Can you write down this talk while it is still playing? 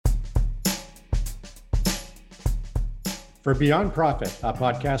For Beyond Profit, a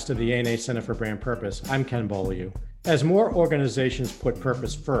podcast of the ANA Center for Brand Purpose, I'm Ken Beaulieu. As more organizations put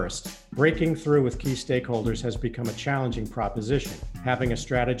purpose first, breaking through with key stakeholders has become a challenging proposition. Having a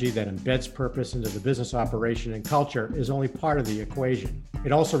strategy that embeds purpose into the business operation and culture is only part of the equation.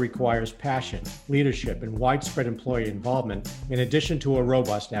 It also requires passion, leadership, and widespread employee involvement, in addition to a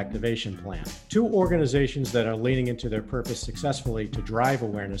robust activation plan. Two organizations that are leaning into their purpose successfully to drive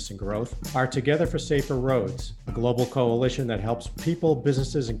awareness and growth are Together for Safer Roads, a global coalition that helps people,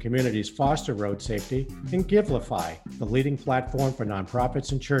 businesses, and communities foster road safety, and Givelify, the leading platform for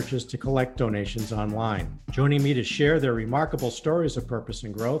nonprofits and churches to collect donations online. Joining me to share their remarkable stories of purpose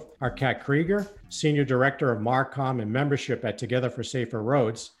and growth are Kat Krieger, Senior Director of Marcom and Membership at Together for Safer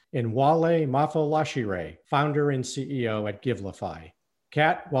Roads, and Wale Mafolashire, Founder and CEO at Givelify.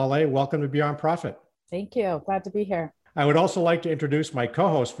 Kat, Wale, welcome to Beyond Profit. Thank you. Glad to be here. I would also like to introduce my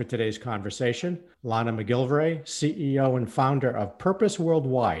co-host for today's conversation, Lana McGillivray, CEO and founder of Purpose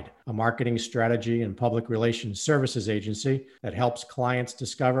Worldwide, a marketing strategy and public relations services agency that helps clients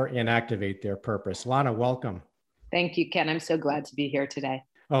discover and activate their purpose. Lana, welcome. Thank you, Ken. I'm so glad to be here today.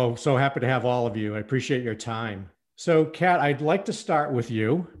 Oh, so happy to have all of you. I appreciate your time. So, Kat, I'd like to start with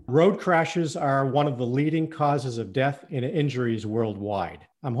you. Road crashes are one of the leading causes of death and injuries worldwide.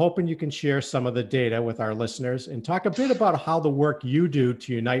 I'm hoping you can share some of the data with our listeners and talk a bit about how the work you do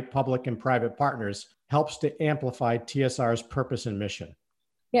to unite public and private partners helps to amplify TSR's purpose and mission.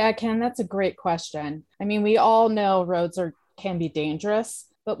 Yeah, Ken, that's a great question. I mean, we all know roads can be dangerous,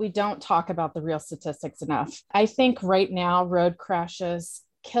 but we don't talk about the real statistics enough. I think right now, road crashes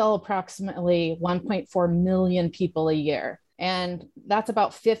kill approximately 1.4 million people a year. And that's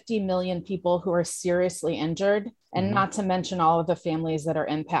about 50 million people who are seriously injured, and not to mention all of the families that are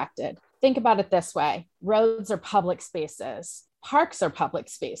impacted. Think about it this way. Roads are public spaces. Parks are public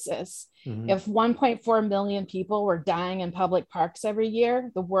spaces. If 1.4 million people were dying in public parks every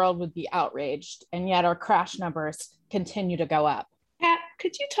year, the world would be outraged. And yet our crash numbers continue to go up. Pat,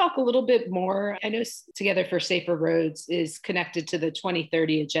 could you talk a little bit more? I know Together for Safer Roads is connected to the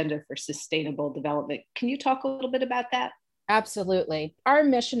 2030 Agenda for Sustainable Development. Can you talk a little bit about that? Absolutely. Our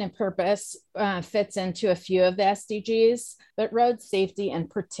mission and purpose fits into a few of the SDGs, but road safety in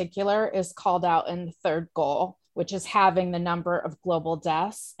particular is called out in the third goal, which is having the number of global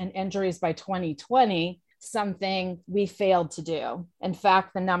deaths and injuries by 2020, something we failed to do. In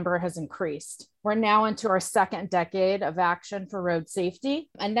fact, the number has increased. We're now into our second decade of action for road safety.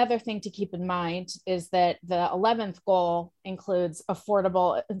 Another thing to keep in mind is that the 11th goal includes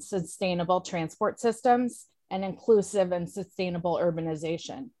affordable and sustainable transport systems and inclusive and sustainable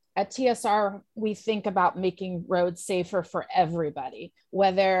urbanization. At TSR, we think about making roads safer for everybody,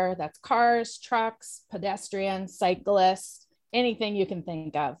 whether that's cars, trucks, pedestrians, cyclists, anything you can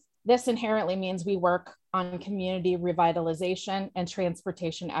think of. This inherently means we work on community revitalization and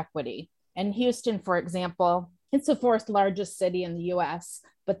transportation equity. In Houston, for example, it's the fourth largest city in the US,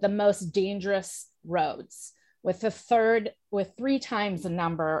 but the most dangerous roads, with 3 times the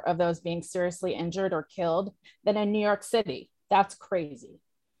number of those being seriously injured or killed than in New York City. That's crazy.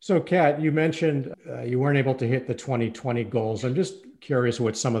 So, Kat, you mentioned you weren't able to hit the 2020 goals. I'm just curious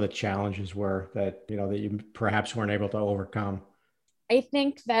what some of the challenges were that you perhaps weren't able to overcome. I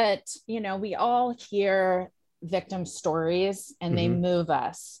think that, we all hear victim stories and they move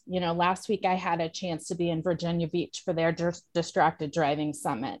us. Last week I had a chance to be in Virginia Beach for their Distracted Driving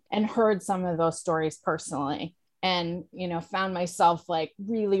Summit and heard some of those stories personally and, found myself like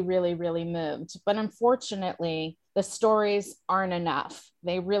really, really, really moved. But unfortunately, the stories aren't enough.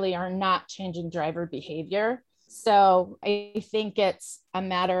 They really are not changing driver behavior. So I think it's a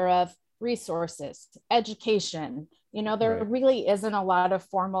matter of resources, education. There really isn't a lot of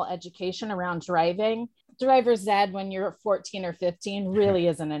formal education around driving. Driver's ed when you're 14 or 15 really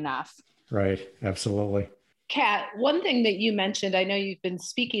isn't enough. Right. Absolutely. Kat, one thing that you mentioned, I know you've been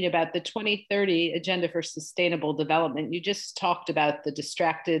speaking about the 2030 Agenda for Sustainable Development. You just talked about the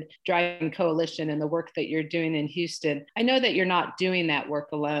Distracted Driving Coalition and the work that you're doing in Houston. I know that you're not doing that work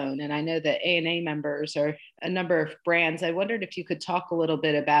alone, and I know that ANA members are a number of brands. I wondered if you could talk a little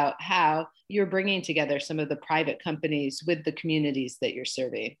bit about how you're bringing together some of the private companies with the communities that you're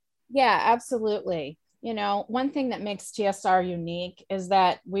serving. Yeah, absolutely. One thing that makes TSR unique is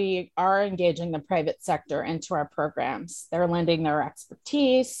that we are engaging the private sector into our programs. They're lending their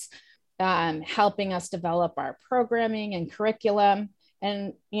expertise, helping us develop our programming and curriculum.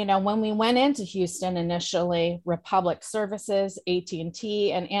 And, when we went into Houston initially, Republic Services,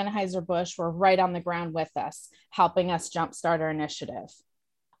 AT&T, and Anheuser-Busch were right on the ground with us, helping us jumpstart our initiative.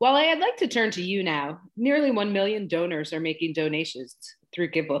 Well, I'd like to turn to you now. Nearly 1 million donors are making donations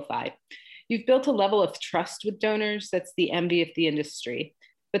through Givelify. You've built a level of trust with donors that's the envy of the industry.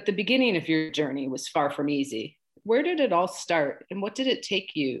 But the beginning of your journey was far from easy. Where did it all start? And what did it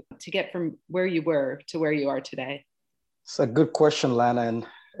take you to get from where you were to where you are today? It's a good question, Lana. And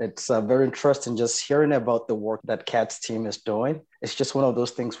it's very interesting just hearing about the work that Kat's team is doing. It's just one of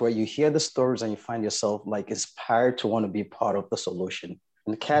those things where you hear the stories and you find yourself like inspired to want to be part of the solution.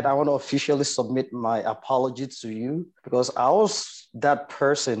 And Kat, I want to officially submit my apology to you because I was that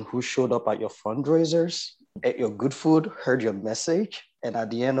person who showed up at your fundraisers, ate your good food, heard your message. And at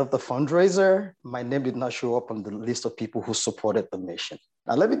the end of the fundraiser, my name did not show up on the list of people who supported the mission.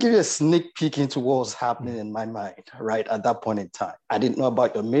 Now, let me give you a sneak peek into what was happening in my mind, right, at that point in time. I didn't know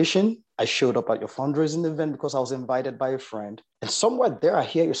about your mission. I showed up at your fundraising event because I was invited by a friend. And somewhere there, I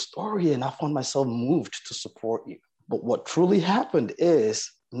hear your story and I found myself moved to support you. But what truly happened is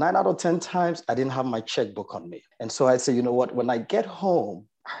 9 out of 10 times, I didn't have my checkbook on me. And so I said, you know what, when I get home,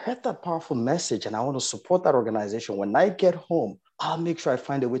 I heard that powerful message and I want to support that organization. When I get home, I'll make sure I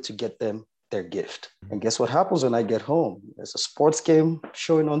find a way to get them their gift. And guess what happens when I get home? There's a sports game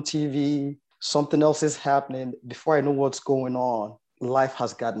showing on TV. Something else is happening. Before I know what's going on, life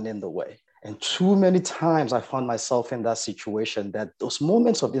has gotten in the way. And too many times I found myself in that situation that those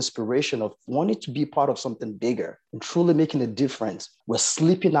moments of inspiration of wanting to be part of something bigger and truly making a difference were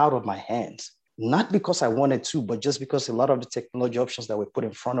slipping out of my hands. Not because I wanted to, but just because a lot of the technology options that were put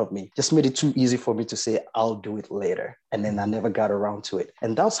in front of me just made it too easy for me to say, I'll do it later. And then I never got around to it.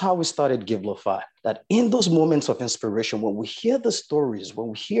 And that's how we started Givelify. That in those moments of inspiration, when we hear the stories, when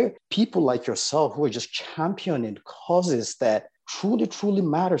we hear people like yourself who are just championing causes that truly, truly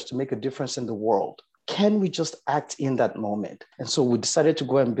matters to make a difference in the world, can we just act in that moment? And so we decided to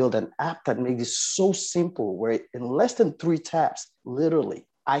go and build an app that makes it so simple, where in less than 3 taps, literally,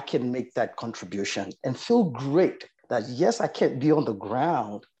 I can make that contribution and feel great that, yes, I can't be on the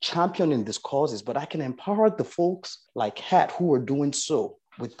ground championing these causes, but I can empower the folks like Hat who are doing so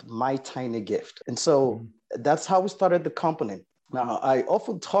with my tiny gift. And so that's how we started the company. Now, I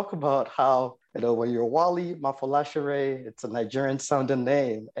often talk about how, when you're Wally Mafolashere, it's a Nigerian sounding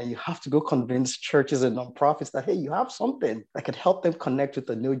name, and you have to go convince churches and nonprofits that, hey, you have something that can help them connect with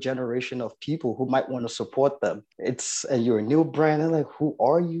a new generation of people who might want to support them. And you're a new brand, and like, who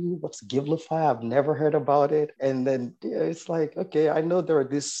are you? What's Givelify? I've never heard about it. And then it's like, okay, I know there are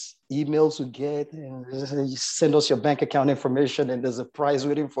these emails you get and you send us your bank account information and there's a prize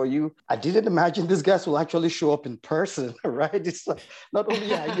waiting for you. I didn't imagine these guys will actually show up in person, right? It's like, not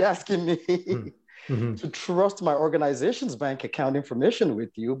only are you asking me to trust my organization's bank account information with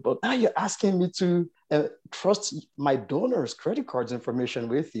you, but now you're asking me to trust my donors' credit cards information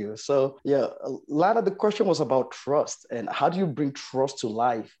with you. So yeah, a lot of the question was about trust and how do you bring trust to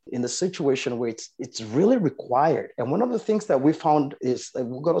life in a situation where it's really required. And one of the things that we found is,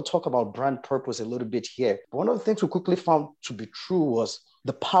 we're going to talk about brand purpose a little bit here. One of the things we quickly found to be true was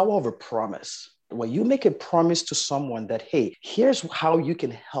the power of a promise. When you make a promise to someone that, hey, here's how you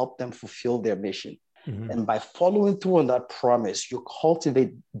can help them fulfill their mission. And by following through on that promise, you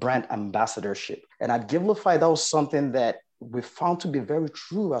cultivate brand ambassadorship. And at Givelify, that was something that we found to be very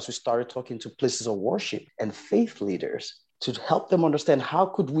true as we started talking to places of worship and faith leaders to help them understand how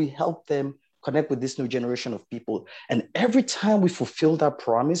could we help them connect with this new generation of people. And every time we fulfilled that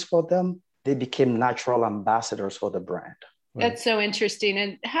promise for them, they became natural ambassadors for the brand. That's so interesting.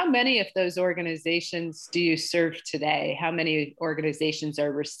 And how many of those organizations do you serve today? How many organizations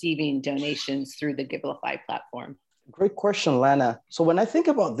are receiving donations through the Givelify platform? Great question, Lana. So when I think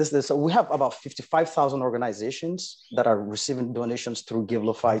about this, we have about 55,000 organizations that are receiving donations through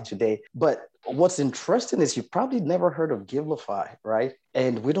Givelify today. But what's interesting is you probably never heard of Givelify, right?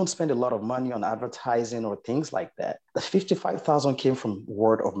 And we don't spend a lot of money on advertising or things like that. The 55,000 came from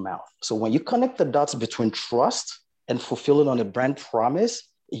word of mouth. So when you connect the dots between trust and fulfilling on a brand promise,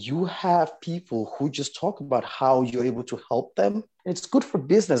 you have people who just talk about how you're able to help them. It's good for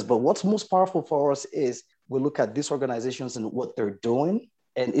business, but what's most powerful for us is we look at these organizations and what they're doing,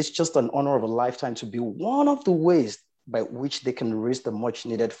 and it's just an honor of a lifetime to be one of the ways by which they can raise the much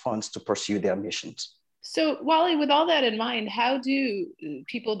needed funds to pursue their missions. So, Wally, with all that in mind, how do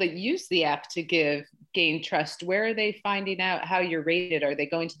people that use the app to give gain trust? Where are they finding out how you're rated? Are they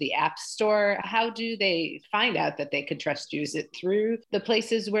going to the app store? How do they find out that they can trust you? Is it through the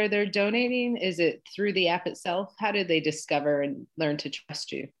places where they're donating? Is it through the app itself? How do they discover and learn to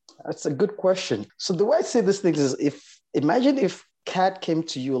trust you? That's a good question. So the way I say this thing is, imagine if Kat came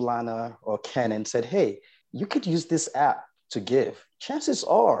to you, Lana, or Ken, and said, hey, you could use this app to give. Chances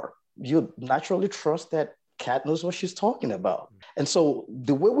are you naturally trust that Kat knows what she's talking about. And so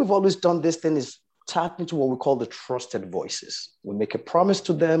the way we've always done this thing is tap into what we call the trusted voices. We make a promise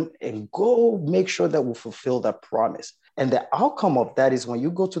to them and go make sure that we fulfill that promise. And the outcome of that is when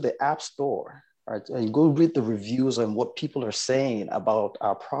you go to the App Store, right, and you go read the reviews and what people are saying about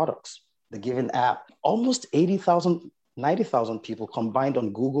our products, the given app, almost 80,000, 90,000 people combined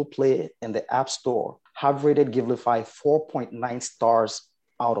on Google Play and the App Store have rated Givelify 4.9 stars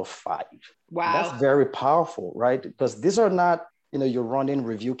out of 5. Wow. And that's very powerful, right? Because these are not, you're running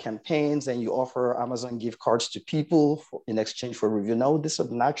review campaigns and you offer Amazon gift cards to people in exchange for review. No, these are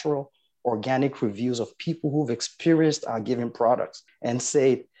natural, organic reviews of people who've experienced our given products and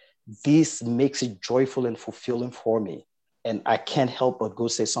say, this makes it joyful and fulfilling for me. And I can't help but go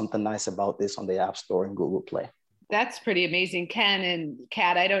say something nice about this on the App Store and Google Play. That's pretty amazing. Ken and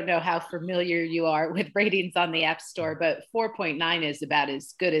Kat, I don't know how familiar you are with ratings on the App Store, but 4.9 is about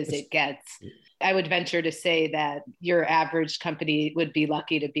as good as it gets. I would venture to say that your average company would be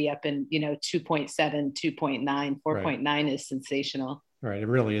lucky to be up in, 2.7, 2.9, 4.9 right. Is sensational. Right. It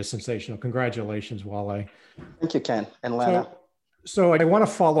really is sensational. Congratulations, Wale. Thank you, Ken and Lana. So I want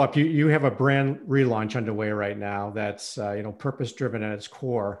to follow up. You have a brand relaunch underway right now that's, purpose-driven at its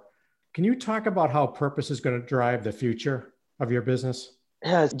core. Can you talk about how purpose is going to drive the future of your business?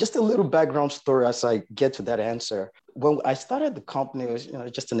 Yeah, just a little background story as I get to that answer. When I started the company, I was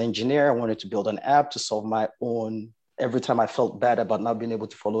just an engineer. I wanted to build an app to solve my own. Every time I felt bad about not being able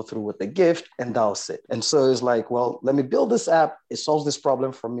to follow through with the gift, and that was it. And so it's like, well, let me build this app. It solves this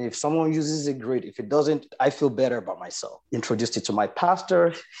problem for me. If someone uses it, great. If it doesn't, I feel better about myself. Introduced it to my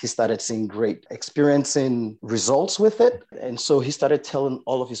pastor. He started seeing great experiencing results with it. And so he started telling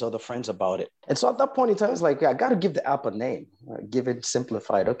all of his other friends about it. And so at that point in time, it's like, I got to give the app a name, give it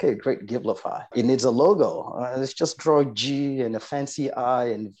simplified. Okay, great, Givelify. It needs a logo. Let's just draw a G and a fancy I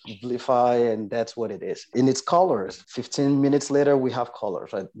and Givelify, and that's what it is. In its colors, 15 minutes later, we have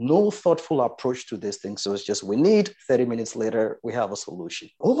colors, right? No thoughtful approach to this thing. So it's just, we need 30 minutes later, we have a solution.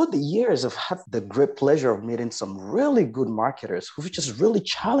 Over the years, I've had the great pleasure of meeting some really good marketers who've just really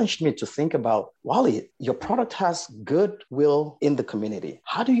challenged me to think about, Wally, your product has goodwill in the community.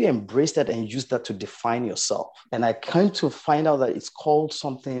 How do you embrace that and use that to define yourself? And I came to find out that it's called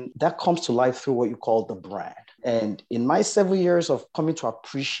something that comes to life through what you call the brand. And in my 7 years of coming to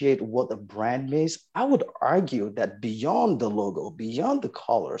appreciate what the brand means, I would argue that beyond the logo, beyond the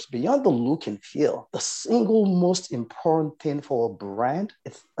colors, beyond the look and feel, the single most important thing for a brand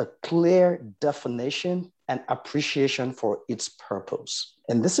is a clear definition and appreciation for its purpose.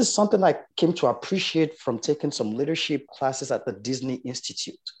 And this is something I came to appreciate from taking some leadership classes at the Disney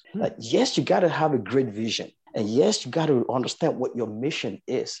Institute. Like, yes, you got to have a great vision. And yes, you got to understand what your mission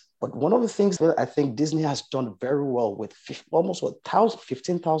is. But one of the things that I think Disney has done very well with almost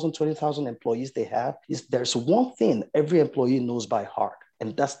 15,000, 20,000 employees they have is there's one thing every employee knows by heart.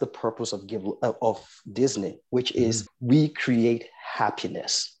 And that's the purpose of Disney, which is we create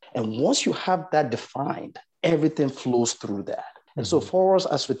happiness. And once you have that defined, everything flows through that. And so for us,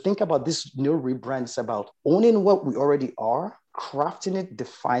 as we think about this new rebrand, it's about owning what we already are, crafting it,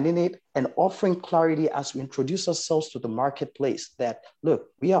 defining it, and offering clarity as we introduce ourselves to the marketplace that, look,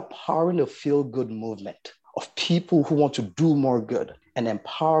 we are powering a feel-good movement of people who want to do more good and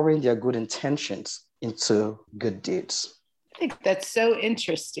empowering their good intentions into good deeds. I think that's so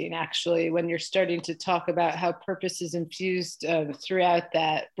interesting, actually, when you're starting to talk about how purpose is infused throughout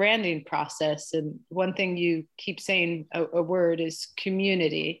that branding process. And one thing you keep saying a word is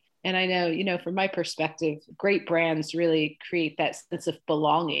community. And I know, from my perspective, great brands really create that sense of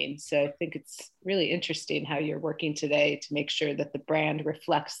belonging. So I think it's really interesting how you're working today to make sure that the brand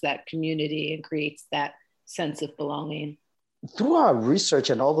reflects that community and creates that sense of belonging. Through our research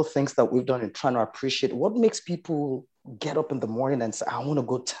and all the things that we've done in trying to appreciate what makes people get up in the morning and say, I want to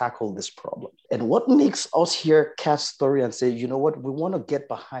go tackle this problem. And what makes us hear Kat's story and say, you know what, we want to get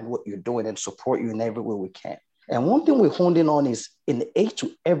behind what you're doing and support you in every way we can. And one thing we're holding on is innate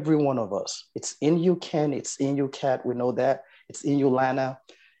to every one of us. It's in you, Ken. It's in you, Kat. We know that. It's in you, Lana.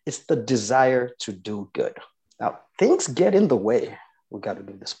 It's the desire to do good. Now, things get in the way. We got to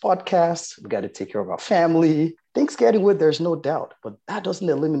do this podcast. We got to take care of our family. Things get in the way, there's no doubt. But that doesn't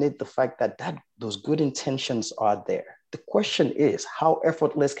eliminate the fact that those good intentions are there. The question is, how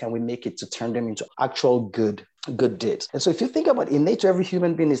effortless can we make it to turn them into actual good deeds? And so if you think about innate to every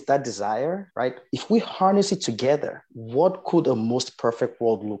human being is that desire, right? If we harness it together, what could a most perfect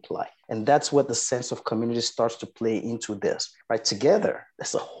world look like? And that's where the sense of community starts to play into this, right? Together,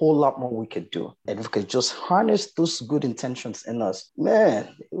 there's a whole lot more we could do. And if we could just harness those good intentions in us, man,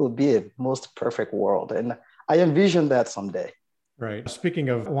 it would be a most perfect world. And I envision that someday. Right. Speaking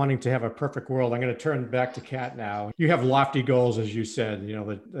of wanting to have a perfect world, I'm going to turn back to Kat now. You have lofty goals, as you said,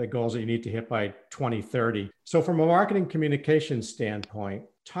 the goals that you need to hit by 2030. So from a marketing communications standpoint,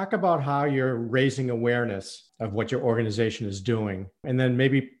 talk about how you're raising awareness of what your organization is doing, and then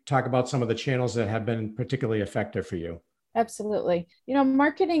maybe talk about some of the channels that have been particularly effective for you. Absolutely.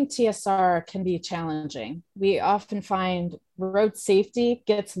 Marketing TSR can be challenging. We often find road safety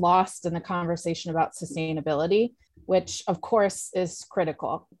gets lost in the conversation about sustainability, which of course is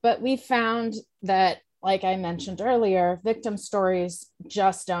critical. But we found that, like I mentioned earlier, victim stories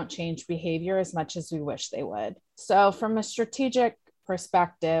just don't change behavior as much as we wish they would. So from a strategic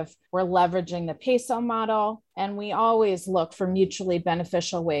perspective, we're leveraging the peso model, and we always look for mutually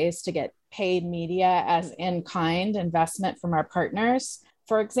beneficial ways to get paid media as in-kind investment from our partners.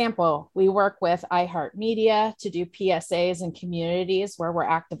 For example, we work with iHeartMedia to do PSAs in communities where we're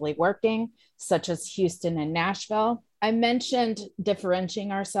actively working, such as Houston and Nashville. I mentioned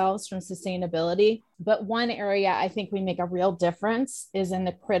differentiating ourselves from sustainability, but one area I think we make a real difference is in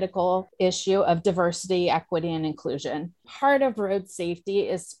the critical issue of diversity, equity, and inclusion. Part of road safety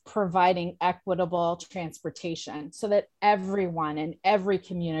is providing equitable transportation so that everyone in every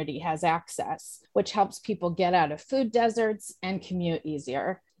community has access, which helps people get out of food deserts and commute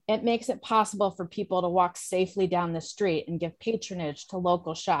easier. It makes it possible for people to walk safely down the street and give patronage to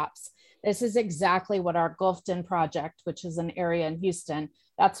local shops. This is exactly what our Gulfton project, which is an area in Houston,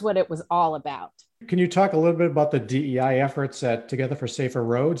 that's what it was all about. Can you talk a little bit about the DEI efforts at Together for Safer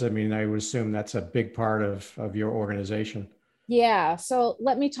Roads? I mean, I would assume that's a big part of your organization. Yeah, so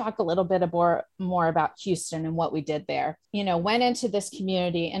let me talk a little bit more about Houston and what we did there. Went into this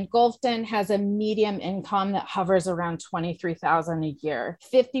community, and Gulfton has a medium income that hovers around $23,000 a year.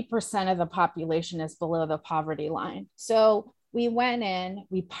 50% of the population is below the poverty line. So we went in,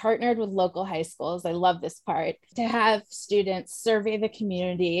 we partnered with local high schools. I love this part, to have students survey the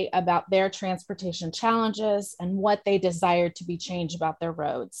community about their transportation challenges and what they desired to be changed about their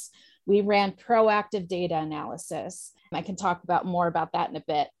roads. We ran proactive data analysis. I can talk more about that in a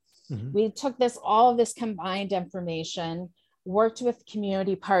bit. Mm-hmm. We took all of this combined information, worked with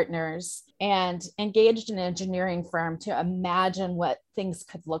community partners, and engaged an engineering firm to imagine what things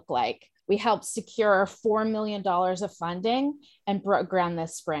could look like. We helped secure $4 million of funding and broke ground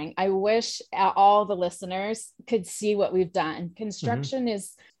this spring. I wish all the listeners could see what we've done. Construction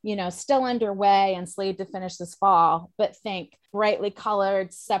is, still underway and slated to finish this fall, but think brightly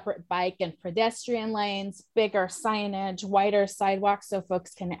colored separate bike and pedestrian lanes, bigger signage, wider sidewalks so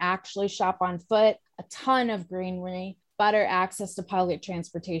folks can actually shop on foot, a ton of greenery, better access to public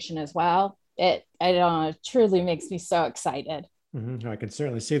transportation as well. It truly makes me so excited. Mm-hmm. I can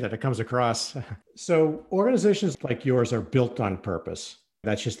certainly see that. It comes across. So organizations like yours are built on purpose.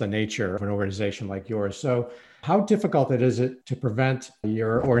 That's just the nature of an organization like yours. So how difficult is it to prevent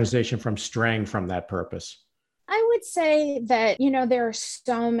your organization from straying from that purpose? I would say that, there are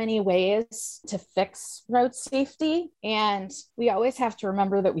so many ways to fix road safety, and we always have to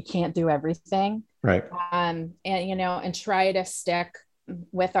remember that we can't do everything. Right. And try to stick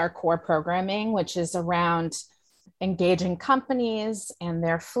with our core programming, which is around engaging companies and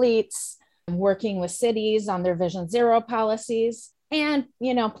their fleets, working with cities on their Vision Zero policies, and,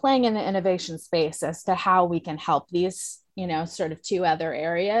 playing in the innovation space as to how we can help these, sort of two other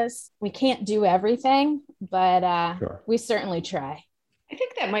areas. We can't do everything, but sure, we certainly try. I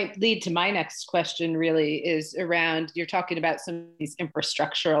think that might lead to my next question, really, is around, you're talking about some of these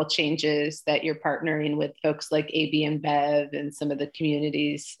infrastructural changes that you're partnering with folks like AB and Bev and some of the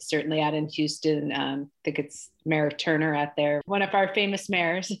communities, certainly out in Houston. I think it's Mayor Turner out there, one of our famous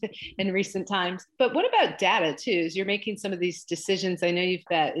mayors in recent times. But what about data too? As you're making some of these decisions, I know you've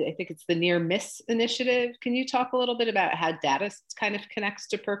got, I think it's the Near Miss Initiative. Can you talk a little bit about how data kind of connects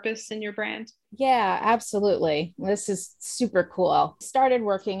to purpose in your brand? Yeah, absolutely. This is super cool. Started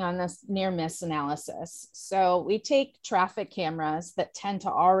working on this near miss analysis. So we take traffic cameras that tend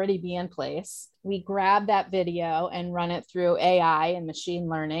to already be in place. We grab that video and run it through AI and machine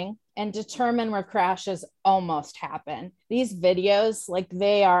learning and determine where crashes almost happen. These videos,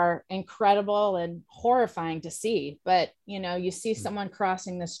 they are incredible and horrifying to see, but you see someone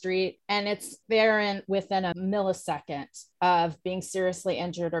crossing the street and they're within a millisecond of being seriously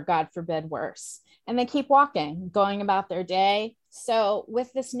injured or, God forbid, worse. And they keep walking, going about their day. So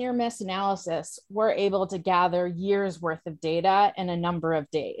with this near miss analysis, we're able to gather years worth of data in a number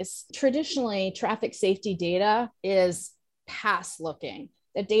of days. Traditionally, traffic safety data is past looking.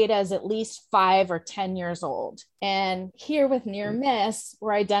 the data is at least 5 or 10 years old. And here with near miss,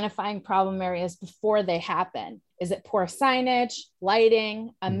 we're identifying problem areas before they happen. Is it poor signage,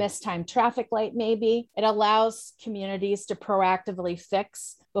 lighting, a mistimed traffic light maybe? It allows communities to proactively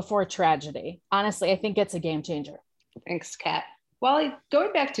fix before tragedy. Honestly, I think it's a game changer. Thanks, Kat. Well,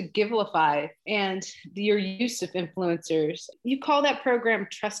 going back to Givelify and your use of influencers, you call that program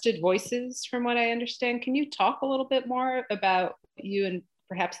Trusted Voices, from what I understand. Can you talk a little bit more about what you and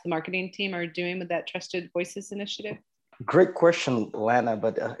perhaps the marketing team are doing with that Trusted Voices initiative? Great question, Lana.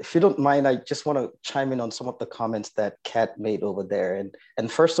 But if you don't mind, I just want to chime in on some of the comments that Kat made over there.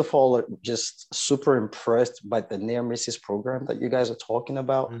 And first of all, just super impressed by the near misses program that you guys are talking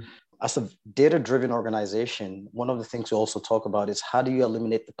about. As a data-driven organization, one of the things we also talk about is how do you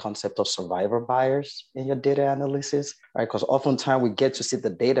eliminate the concept of survivor bias in your data analysis, right? Because oftentimes we get to see the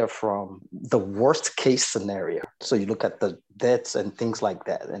data from the worst case scenario. So you look at the deaths and things like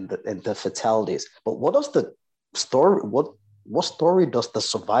that and the fatalities. But what does the story, what story does the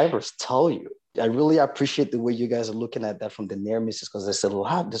survivors tell you? I really appreciate the way you guys are looking at that from the near misses, because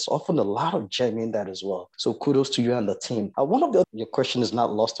there's often a lot of gem in that as well. So kudos to you and the team. Your question is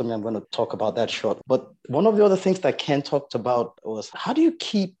not lost on me. I'm going to talk about that short. But one of the other things that Ken talked about was how do you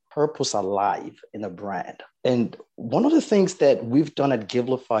keep purpose alive in a brand? And one of the things that we've done at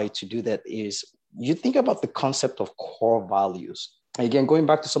Givelify to do that is you think about the concept of core values. Again, going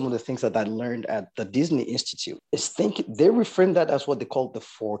back to some of the things that I learned at the Disney Institute, they reframe that as what they call the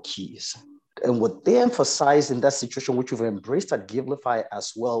 4 keys. And what they emphasize in that situation, which we've embraced at Givelify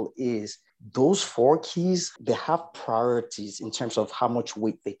as well, is those 4 keys, they have priorities in terms of how much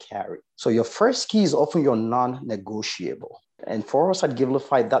weight they carry. So your first key is often your non-negotiable. And for us at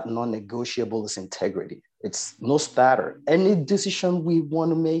Givelify, that non-negotiable is integrity. It's no starter. Any decision we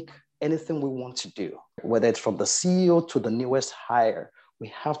want to make, anything we want to do, whether it's from the CEO to the newest hire, we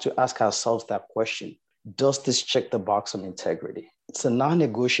have to ask ourselves that question. Does this check the box on integrity? It's a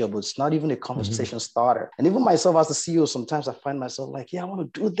non-negotiable. It's not even a conversation starter. And even myself as the CEO, sometimes I find myself like, yeah, I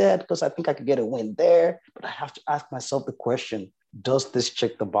want to do that because I think I could get a win there. But I have to ask myself the question, does this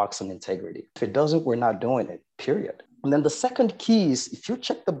check the box on integrity? If it doesn't, we're not doing it, period. And then the second key is if you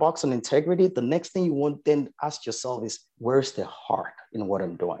check the box on integrity, the next thing you want then ask yourself is, where's the heart in what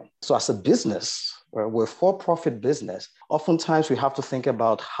I'm doing? So as a business, we're a for-profit business, oftentimes we have to think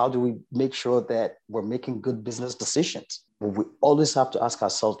about how do we make sure that we're making good business decisions. But we always have to ask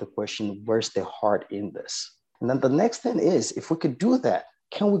ourselves the question, where's the heart in this? And then the next thing is, if we could do that,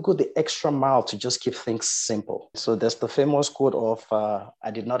 can we go the extra mile to just keep things simple? So there's the famous quote of,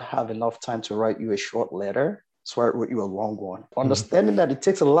 I did not have enough time to write you a short letter, so I wrote you a long one. Understanding that it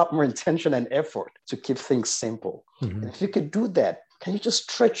takes a lot more intention and effort to keep things simple. And if you could do that, can you just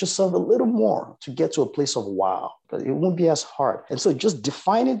stretch yourself a little more to get to a place of wow? Because it won't be as hard. And so just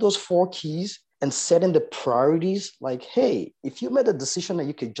defining those 4 keys and setting the priorities, like, hey, if you made a decision that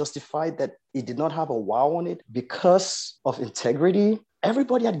you could justify that it did not have a wow on it because of integrity,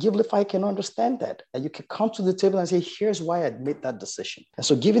 everybody at Givelify can understand that. And you can come to the table and say, here's why I made that decision. And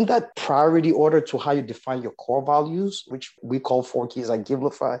so giving that priority order to how you define your core values, which we call 4 keys at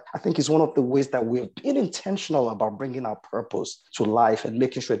Givelify, I think is one of the ways that we've been intentional about bringing our purpose to life and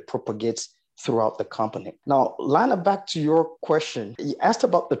making sure it propagates throughout the company. Now, Lana, back to your question. You asked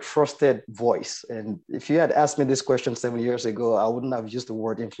about the trusted voice. And if you had asked me this question 7 years ago, I wouldn't have used the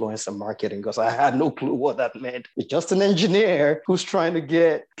word influencer marketing because I had no clue what that meant. It's just an engineer who's trying to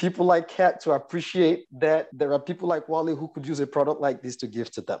get people like Kat to appreciate that there are people like Wally who could use a product like this to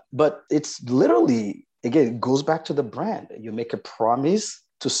give to them. But it's literally, again, it goes back to the brand. You make a promise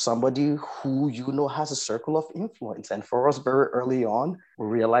to somebody who you know has a circle of influence. And for us, very early on, we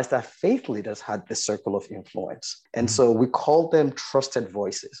realized that faith leaders had this circle of influence. And so we called them trusted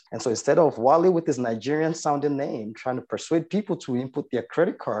voices. And so instead of Wale with his Nigerian sounding name, trying to persuade people to input their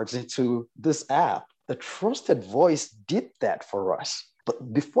credit cards into this app, the trusted voice did that for us.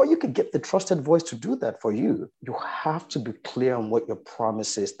 But before you could get the trusted voice to do that for you, you have to be clear on what your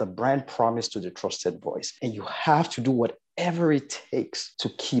promise is, the brand promise to the trusted voice. And you have to do whatever it takes to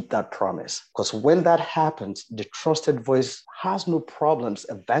keep that promise. Because when that happens, the trusted voice has no problems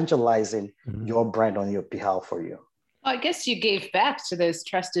evangelizing your brand on your behalf for you. Well, I guess you gave back to those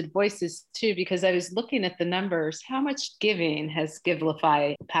trusted voices too, because I was looking at the numbers. How much giving has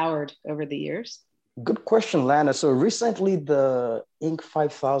Givelify powered over the years? Good question, Lana. So recently, the Inc.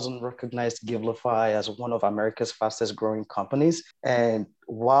 5000 recognized Givelify as one of America's fastest growing companies. And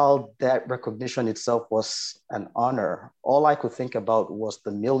while that recognition itself was an honor, all I could think about was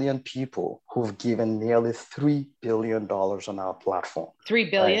the million people who've given nearly $3 billion on our platform.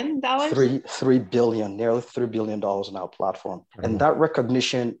 $3 billion? Right? Nearly $3 billion on our platform. And that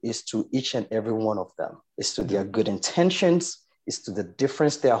recognition is to each and every one of them. It's to their good intentions. It's to the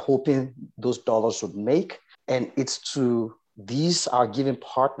difference they are hoping those dollars would make. And it's to these are giving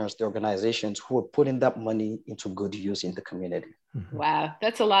partners, the organizations who are putting that money into good use in the community. Mm-hmm. Wow,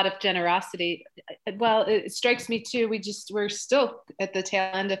 that's a lot of generosity. Well, it strikes me too. We're still at the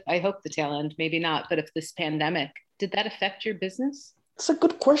tail end of, I hope the tail end, maybe not, but if this pandemic, did that affect your business? It's a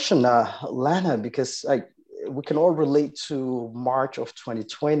good question, Lana, because we can all relate to March of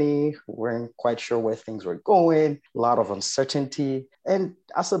 2020. We weren't quite sure where things were going, a lot of uncertainty. And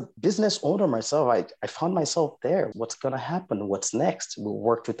as a business owner myself, I found myself there. What's going to happen? What's next? We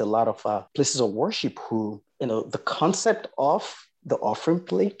worked with a lot of places of worship who, the concept of the offering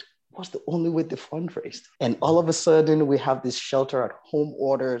plate was the only way they fundraised. And all of a sudden, we have this shelter at home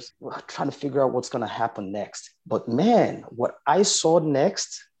orders. We're trying to figure out what's going to happen next. But man, what I saw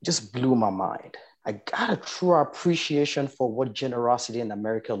next just blew my mind. I got a true appreciation for what generosity in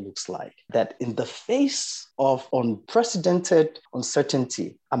America looks like. That in the face of unprecedented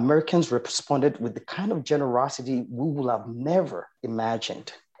uncertainty, Americans responded with the kind of generosity we would have never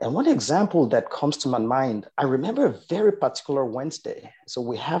imagined. And one example that comes to my mind, I remember a very particular Wednesday. So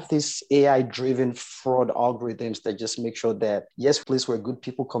we have these AI-driven fraud algorithms that just make sure that, yes, place where good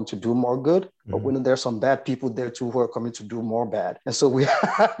people come to do more good, but when there's some bad people there too who are coming to do more bad. And so we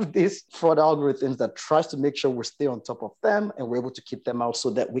have these fraud algorithms that tries to make sure we stay on top of them and we're able to keep them out so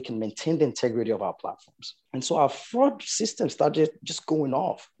that we can maintain the integrity of our platforms. And so our fraud system started just going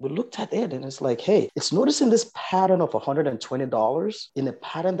off. We looked at it and it's like, hey, it's noticing this pattern of $120 in a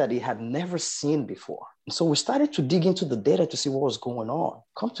pattern that it had never seen before. And so we started to dig into the data to see what was going on.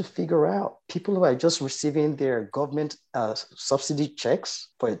 Come to figure out people who are just receiving their government subsidy checks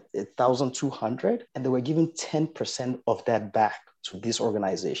for $1,200, and they were giving 10% of that back to these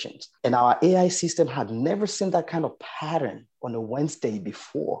organizations. And our AI system had never seen that kind of pattern on a Wednesday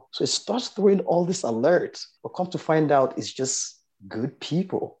before. So it starts throwing all these alerts, but come to find out it's just good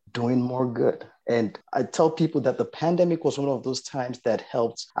people doing more good. And I tell people that the pandemic was one of those times that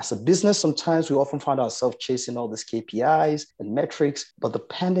helped. As a business, sometimes we often find ourselves chasing all these KPIs and metrics, but the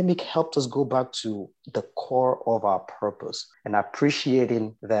pandemic helped us go back to the core of our purpose and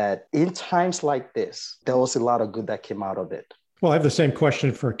appreciating that in times like this, there was a lot of good that came out of it. Well, I have the same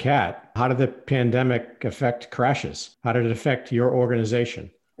question for Kat. How did the pandemic affect Crashes? How did it affect your organization?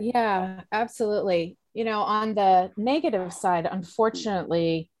 Yeah, absolutely. On the negative side,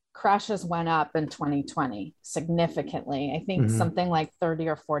 unfortunately, crashes went up in 2020 significantly. I think something like 30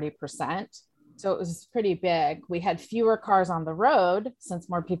 or 40%. So it was pretty big. We had fewer cars on the road since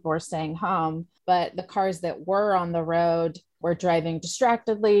more people were staying home, but the cars that were on the road were driving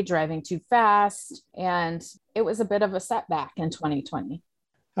distractedly, driving too fast. And it was a bit of a setback in 2020.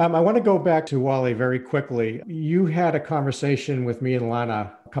 I want to go back to Wally very quickly. You had a conversation with me and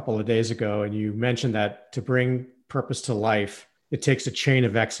Lana a couple of days ago, and you mentioned that to bring purpose to life, it takes a chain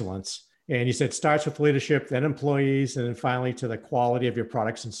of excellence. And you said it starts with leadership, then employees, and then finally to the quality of your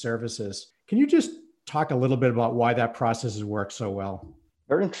products and services. Can you just talk a little bit about why that process has worked so well?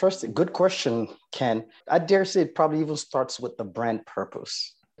 Very interesting. Good question, Ken. I dare say it probably even starts with the brand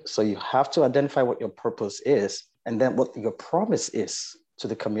purpose. So you have to identify what your purpose is and then what your promise is to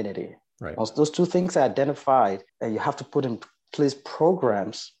the community. Right. Once those two things are identified, you have to put in place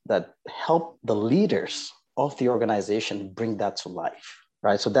programs that help the leaders of the organization bring that to life,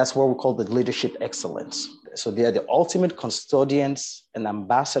 right? So that's what we call the leadership excellence. So they are the ultimate custodians and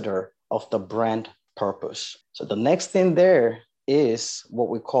ambassador of the brand purpose. So the next thing there is what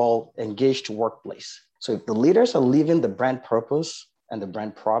we call engaged workplace. So if the leaders are living the brand purpose and the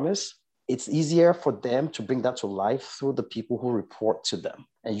brand promise, it's easier for them to bring that to life through the people who report to them.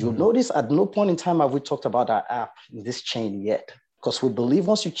 And you'll notice at no point in time have we talked about our app in this chain yet. Because we believe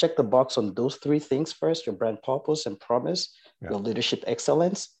once you check the box on those three things first, your brand purpose and promise, your leadership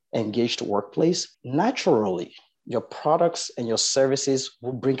excellence, engaged workplace, naturally, your products and your services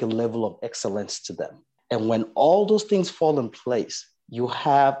will bring a level of excellence to them. And when all those things fall in place, you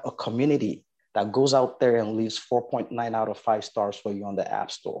have a community that goes out there and leaves 4.9 out of 5 stars for you on the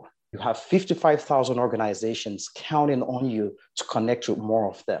App Store. You have 55,000 organizations counting on you to connect with more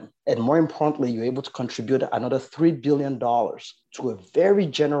of them. And more importantly, you're able to contribute another $3 billion to a very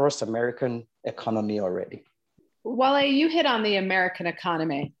generous American economy already. Wale, you hit on the American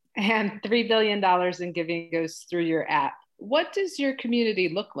economy. And $3 billion in giving goes through your app. What does your community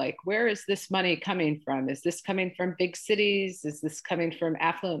look like? Where is this money coming from? Is this coming from big cities? Is this coming from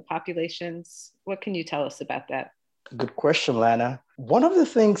affluent populations? What can you tell us about that? Good question, Lana. One of the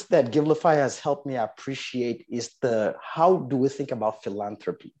things that Givelify has helped me appreciate is how do we think about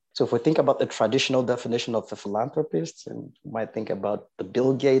philanthropy? So if we think about the traditional definition of a philanthropist, and you might think about the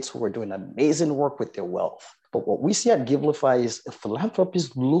Bill Gates who are doing amazing work with their wealth. But what we see at Givelify is a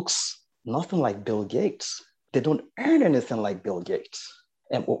philanthropist looks nothing like Bill Gates. They don't earn anything like Bill Gates.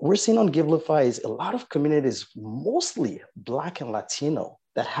 And what we're seeing on Givelify is a lot of communities, mostly Black and Latino,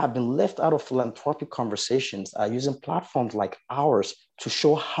 that have been left out of philanthropic conversations are using platforms like ours to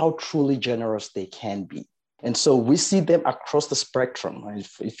show how truly generous they can be. And so we see them across the spectrum.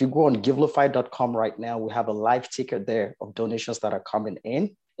 If you go on givelify.com right now, we have a live ticker there of donations that are coming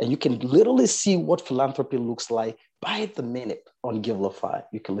in. And you can literally see what philanthropy looks like by the minute on Givelify.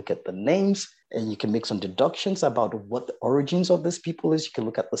 You can look at the names and you can make some deductions about what the origins of these people is. You can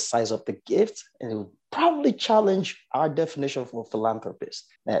look at the size of the gift, and it will probably challenge our definition of a philanthropist.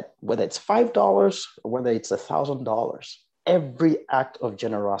 That whether it's $5 or whether it's $1,000, every act of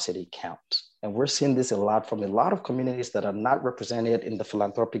generosity counts. And we're seeing this a lot from a lot of communities that are not represented in the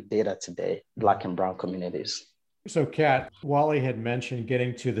philanthropic data today, Black and Brown communities. So, Kat, Wally had mentioned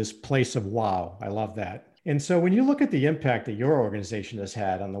getting to this place of wow. I love that. And so when you look at the impact that your organization has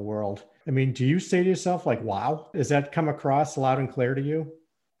had on the world, I mean, do you say to yourself, like, wow, does that come across loud and clear to you?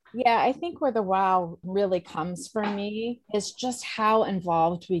 Yeah, I think where the wow really comes for me is just how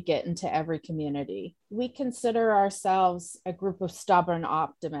involved we get into every community. We consider ourselves a group of stubborn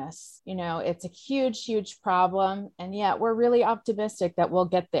optimists. You know, it's a huge, huge problem. And yet we're really optimistic that we'll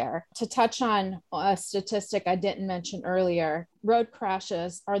get there. To touch on a statistic I didn't mention earlier, road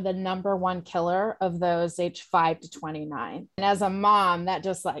crashes are the number one killer of those age 5 to 29. And as a mom, that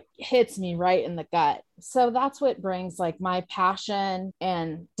just like hits me right in the gut. So that's what brings like my passion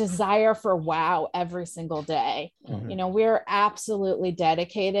and desire for wow every single day. Mm-hmm. You know, we're absolutely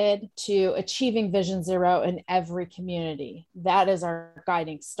dedicated to achieving Vision Zero in every community. That is our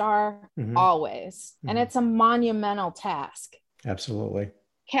guiding star, always. Mm-hmm. And it's a monumental task. Absolutely.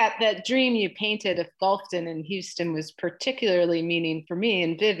 Kat, that dream you painted of Gulfton in Houston was particularly meaning for me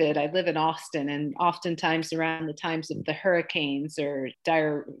and vivid. I live in Austin, and oftentimes around the times of the hurricanes or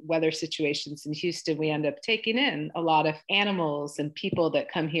dire weather situations in Houston, we end up taking in a lot of animals and people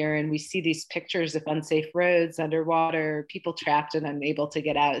that come here, and we see these pictures of unsafe roads underwater, people trapped and unable to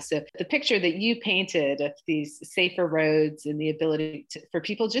get out. So the picture that you painted of these safer roads and the ability for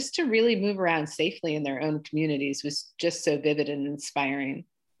people just to really move around safely in their own communities was just so vivid and inspiring.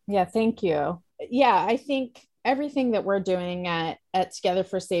 Yeah, thank you. Yeah, I think everything that we're doing at Together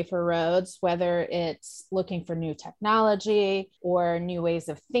for Safer Roads, whether it's looking for new technology or new ways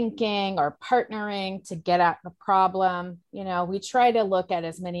of thinking or partnering to get at the problem, you know, we try to look at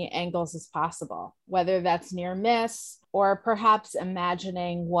as many angles as possible, whether that's near miss or perhaps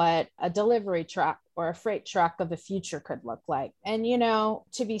imagining what a delivery truck or a freight truck of the future could look like. And, you know,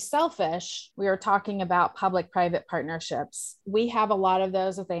 to be selfish, we were talking about public-private partnerships. We have a lot of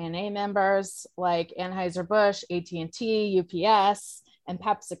those with ANA members like Anheuser-Busch, AT&T, UPS, and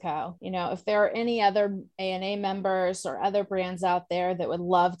PepsiCo. You know, if there are any other ANA members or other brands out there that would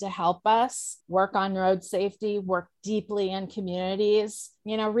love to help us work on road safety, work deeply in communities,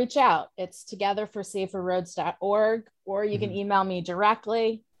 you know, reach out. It's togetherforsaferroads.org, or you can email me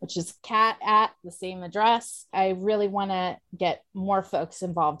directly, which is Kat at the same address. I really want to get more folks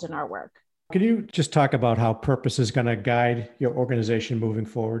involved in our work. Can you just talk about how purpose is going to guide your organization moving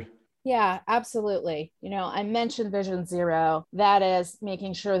forward? Yeah, absolutely. You know, I mentioned Vision Zero. That is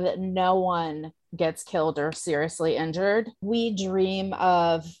making sure that no one gets killed or seriously injured. We dream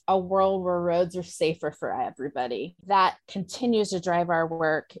of a world where roads are safer for everybody. That continues to drive our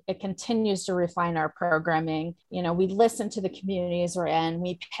work. It continues to refine our programming. You know, we listen to the communities we're in.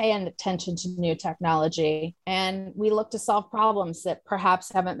 We pay attention to new technology, and we look to solve problems that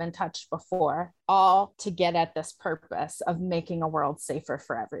perhaps haven't been touched before, all to get at this purpose of making a world safer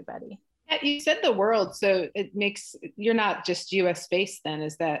for everybody. You said the world, so you're not just US based then,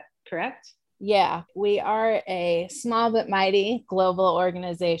 is that correct? Yeah, we are a small but mighty global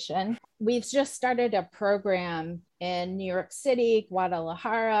organization. We've just started a program in New York City,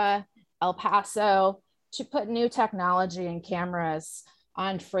 Guadalajara, El Paso to put new technology and cameras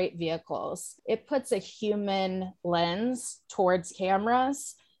on freight vehicles. It puts a human lens towards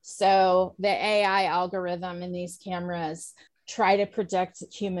cameras. So the AI algorithm in these cameras try to predict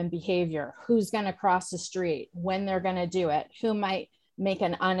human behavior, who's going to cross the street, when they're going to do it, who might make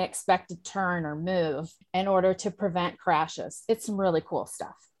an unexpected turn or move in order to prevent crashes. It's some really cool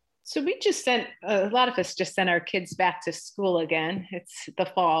stuff. So a lot of us just sent our kids back to school again. It's the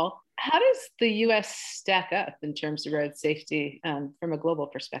fall. How does the US stack up in terms of road safety from a global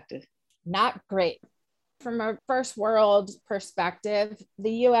perspective? Not great. From a first world perspective,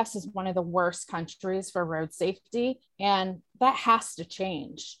 the US is one of the worst countries for road safety, and that has to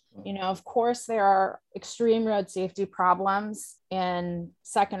change. Of course, there are extreme road safety problems in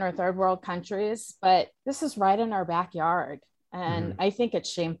second or third world countries, but this is right in our backyard. And I think it's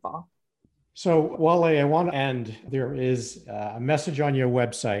shameful. So, Wale, I want to end. There is a message on your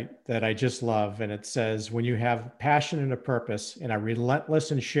website that I just love, and it says, when you have passion and a purpose and are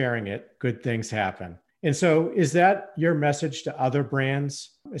relentless in sharing it, good things happen. And so is that your message to other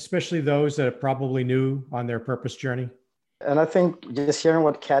brands, especially those that are probably new on their purpose journey? And I think just hearing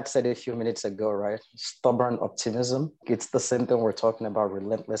what Kat said a few minutes ago, right? Stubborn optimism. It's the same thing we're talking about,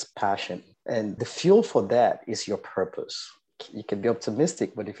 relentless passion. And the fuel for that is your purpose. You can be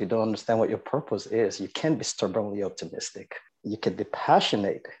optimistic, but if you don't understand what your purpose is, you can't be stubbornly optimistic. You can be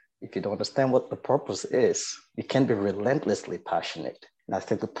passionate. If you don't understand what the purpose is, you can't be relentlessly passionate. And I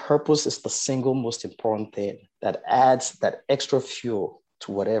think the purpose is the single most important thing that adds that extra fuel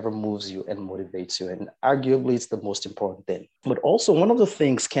to whatever moves you and motivates you. And arguably, it's the most important thing. But also, one of the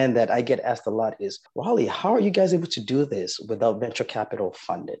things, Ken, that I get asked a lot is, Wally, how are you guys able to do this without venture capital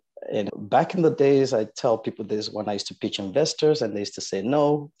funding? And back in the days, I tell people this when I used to pitch investors and they used to say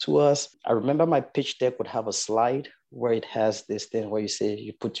no to us. I remember my pitch deck would have a slide where it has this thing where you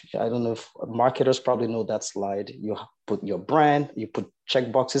say, I don't know if marketers probably know that slide. You put your brand, you put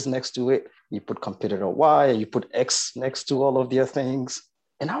check boxes next to it, you put competitor Y, you put X next to all of their things.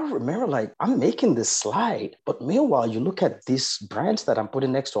 And I remember I'm making this slide, but meanwhile, you look at these brands that I'm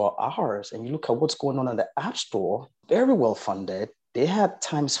putting next to ours and you look at what's going on in the App Store, very well funded. They had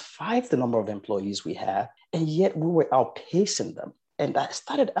times 5 the number of employees we have, and yet we were outpacing them. And I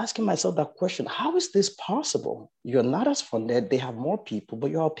started asking myself that question, how is this possible? You're not as funded, they have more people,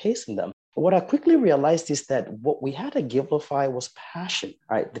 but you're outpacing them. What I quickly realized is that what we had at Givelify was passion,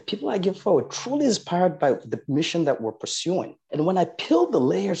 right? The people at Givelify were truly inspired by the mission that we're pursuing. And when I peeled the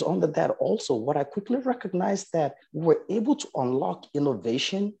layers under that also, what I quickly recognized that we were able to unlock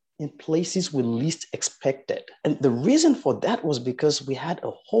innovation in places we least expected. And the reason for that was because we had a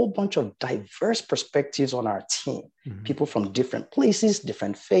whole bunch of diverse perspectives on our team. People from different places,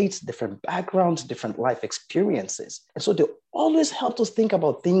 different faiths, different backgrounds, different life experiences. And so they always helped us think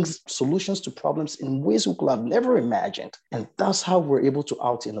about solutions to problems in ways we could have never imagined. And that's how we're able to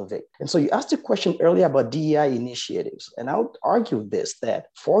out-innovate. And so you asked a question earlier about DEI initiatives. And I would argue this, that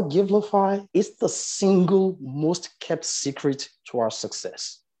for Givelify, it's the single most kept secret to our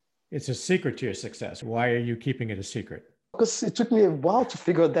success. It's a secret to your success. Why are you keeping it a secret? Because it took me a while to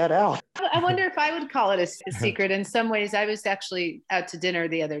figure that out. I wonder if I would call it a secret. In some ways, I was actually out to dinner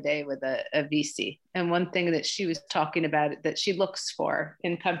the other day with a VC. And one thing that she was talking about that she looks for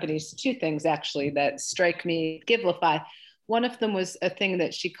in companies, 2 things actually that strike me, Givelify. One of them was a thing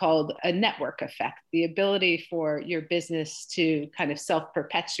that she called a network effect, the ability for your business to kind of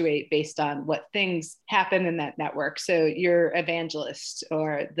self-perpetuate based on what things happen in that network. So your evangelist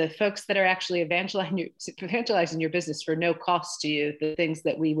or the folks that are actually evangelizing your business for no cost to you, the things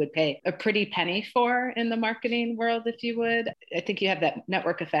that we would pay a pretty penny for in the marketing world, if you would. I think you have that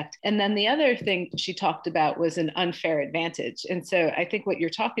network effect. And then the other thing she talked about was an unfair advantage. And so I think what you're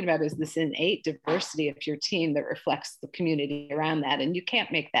talking about is this innate diversity of your team that reflects the community around that, and you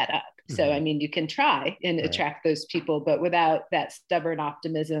can't make that up. So, I mean, you can try and attract those people, but without that stubborn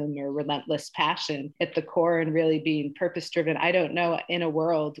optimism or relentless passion at the core and really being purpose-driven, I don't know in a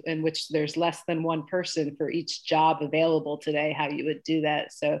world in which there's less than one person for each job available today, how you would do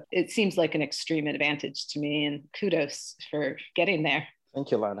that. So it seems like an extreme advantage to me, and kudos for getting there. Thank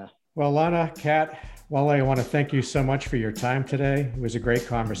you, Lana. Well, Lana, Kat, Wale, I want to thank you so much for your time today. It was a great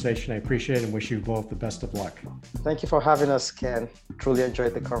conversation. I appreciate it and wish you both the best of luck. Thank you for having us, Ken. Truly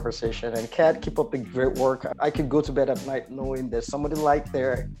enjoyed the conversation. And Kat, keep up the great work. I could go to bed at night knowing there's somebody like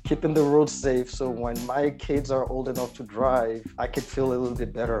there keeping the road safe. So when my kids are old enough to drive, I could feel a little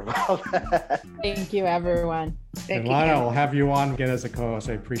bit better about that. Thank you, everyone. And Lana, I'll have you on again as a co-host.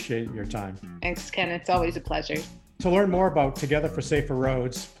 I appreciate your time. Thanks, Ken. It's always a pleasure. To learn more about Together for Safer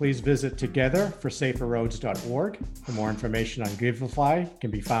Roads, please visit togetherforsaferroads.org. For more information on Givelify, can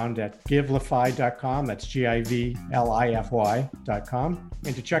be found at givelify.com. That's Givelify.com.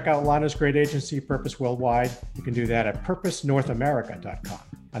 And to check out Lana's great agency, Purpose Worldwide, you can do that at purposenorthamerica.com.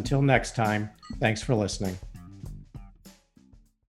 Until next time, thanks for listening.